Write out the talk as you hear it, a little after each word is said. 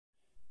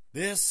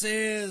This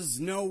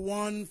is no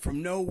one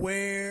from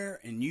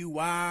nowhere, and you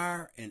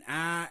are, and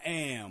I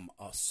am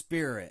a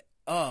spirit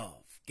of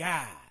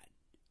God.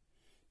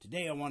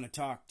 Today I want to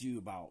talk to you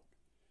about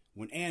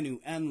when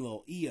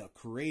Enlil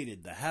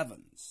created the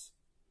heavens,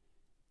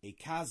 a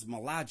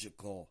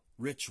cosmological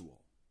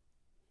ritual.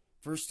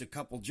 First, a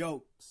couple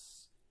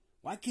jokes.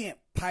 Why can't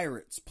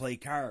pirates play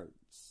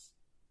cards?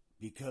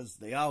 Because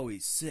they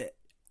always sit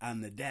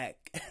on the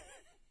deck.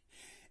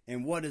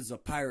 And what is a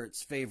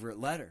pirate's favorite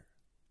letter?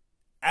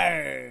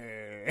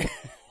 Arr.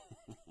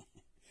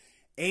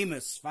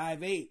 Amos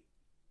 5:8.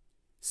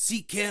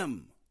 Seek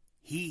him,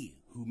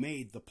 he who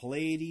made the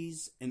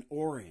Pleiades and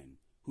Orion,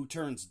 who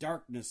turns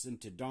darkness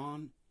into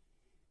dawn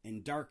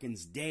and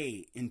darkens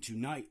day into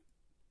night,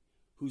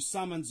 who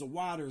summons the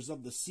waters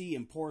of the sea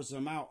and pours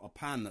them out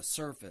upon the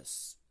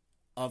surface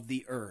of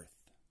the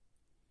earth.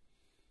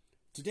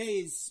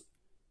 Today's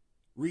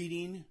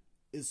reading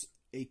is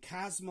a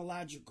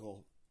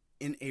cosmological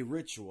in a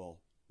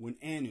ritual when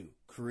Anu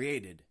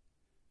created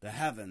the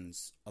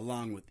heavens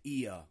along with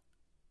Ea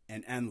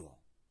and Enlil.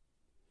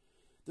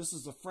 This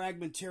is a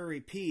fragmentary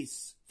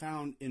piece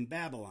found in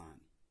Babylon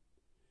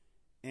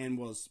and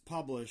was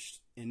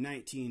published in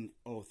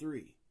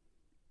 1903.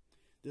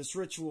 This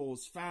ritual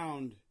was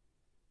found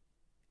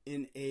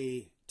in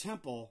a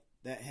temple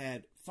that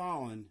had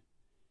fallen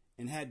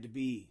and had to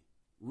be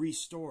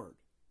restored.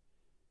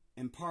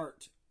 And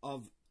part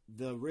of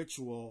the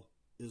ritual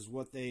is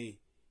what they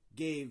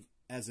gave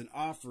as an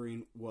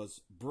offering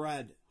was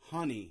bread,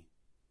 honey,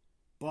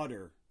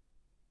 butter,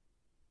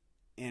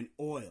 and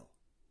oil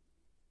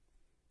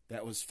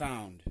that was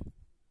found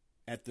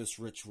at this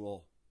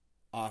ritual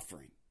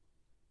offering.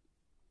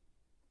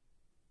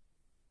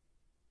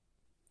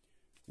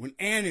 When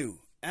Anu,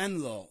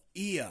 Enlil,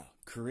 Ea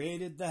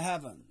created the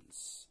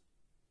heavens,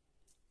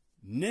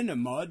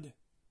 Ninimud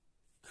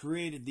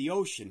created the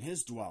ocean,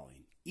 his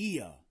dwelling.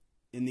 Ea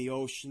in the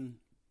ocean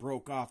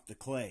broke off the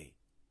clay.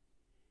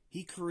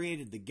 He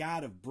created the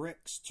god of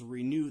bricks to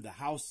renew the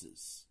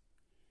houses.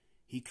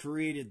 He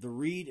created the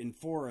reed and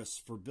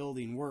forest for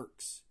building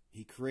works.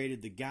 He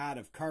created the god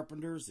of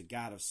carpenters, the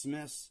god of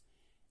smiths,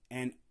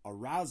 and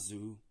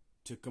Arazu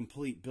to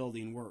complete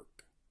building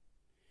work.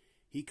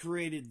 He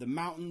created the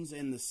mountains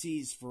and the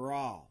seas for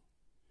all.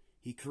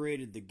 He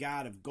created the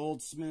god of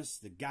goldsmiths,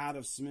 the god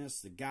of smiths,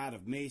 the god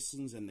of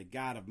masons, and the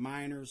god of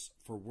miners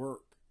for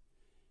work,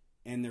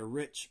 and their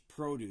rich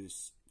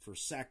produce for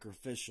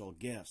sacrificial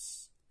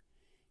gifts.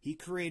 He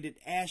created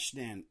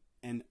Ashnan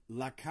and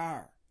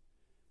Lakar,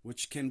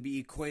 which can be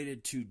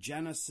equated to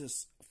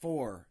Genesis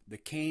 4, the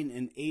Cain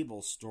and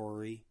Abel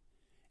story,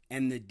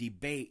 and the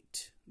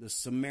debate, the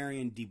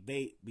Sumerian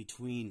debate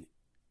between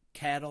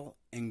cattle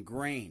and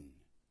grain.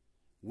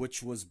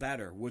 Which was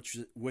better?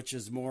 Which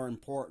is more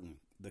important,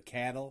 the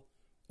cattle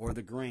or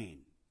the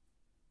grain?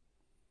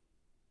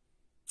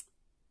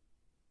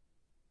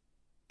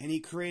 And he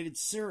created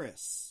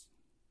Sirius,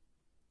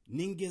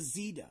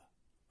 Ningizida,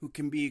 who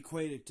can be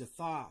equated to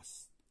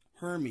Thoth,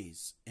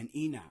 Hermes, and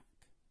Enoch.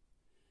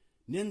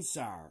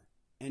 Ninsar,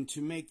 and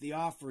to make the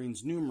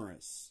offerings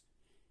numerous,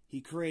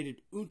 he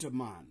created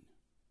Utaman,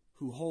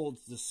 who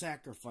holds the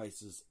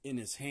sacrifices in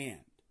his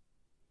hand.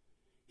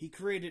 He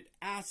created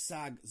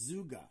Asag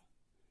Zuga,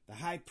 the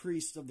high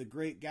priest of the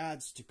great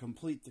gods, to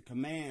complete the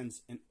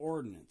commands and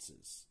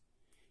ordinances.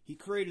 He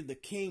created the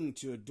king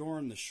to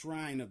adorn the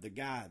shrine of the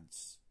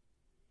gods.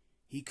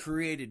 He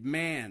created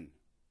man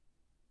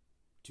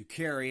to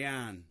carry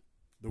on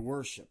the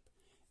worship.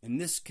 And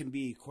this can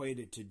be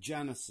equated to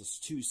Genesis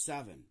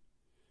 2:7.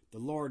 The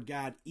Lord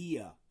God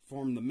Ea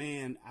formed the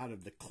man out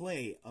of the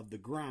clay of the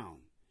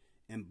ground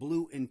and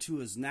blew into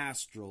his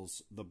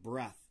nostrils the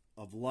breath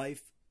of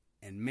life,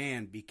 and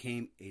man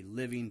became a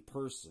living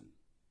person.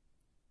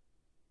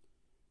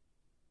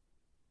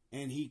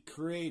 And he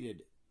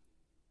created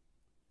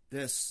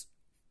this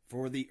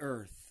for the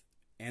earth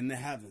and the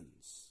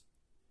heavens.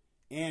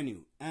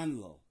 Anu,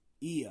 Enlil,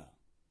 Ea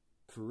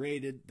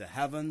created the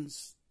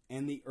heavens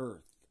and the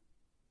earth.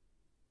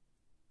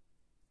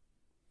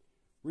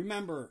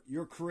 Remember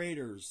your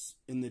creators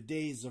in the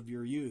days of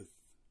your youth,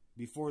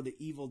 before the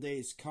evil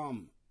days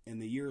come and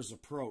the years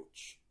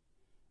approach,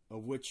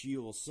 of which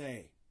you will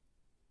say,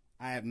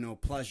 I have no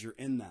pleasure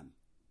in them.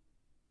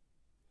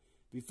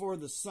 Before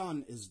the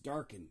sun is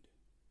darkened,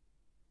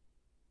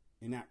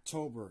 in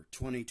October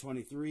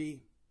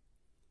 2023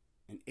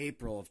 and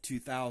April of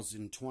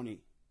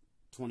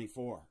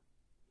 2024,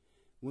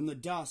 when the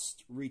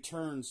dust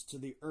returns to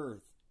the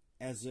earth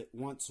as it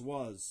once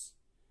was,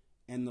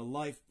 and the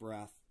life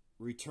breath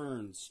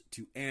returns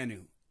to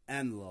Anu,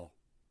 Enlil,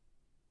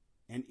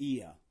 and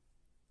Ea,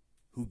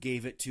 who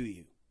gave it to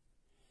you.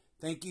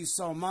 Thank you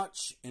so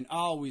much, and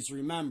always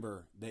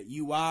remember that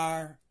you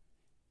are,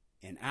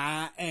 and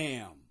I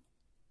am,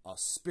 a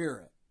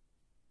spirit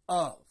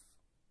of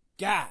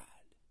God.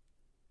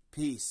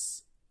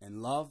 Peace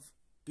and love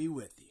be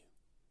with you.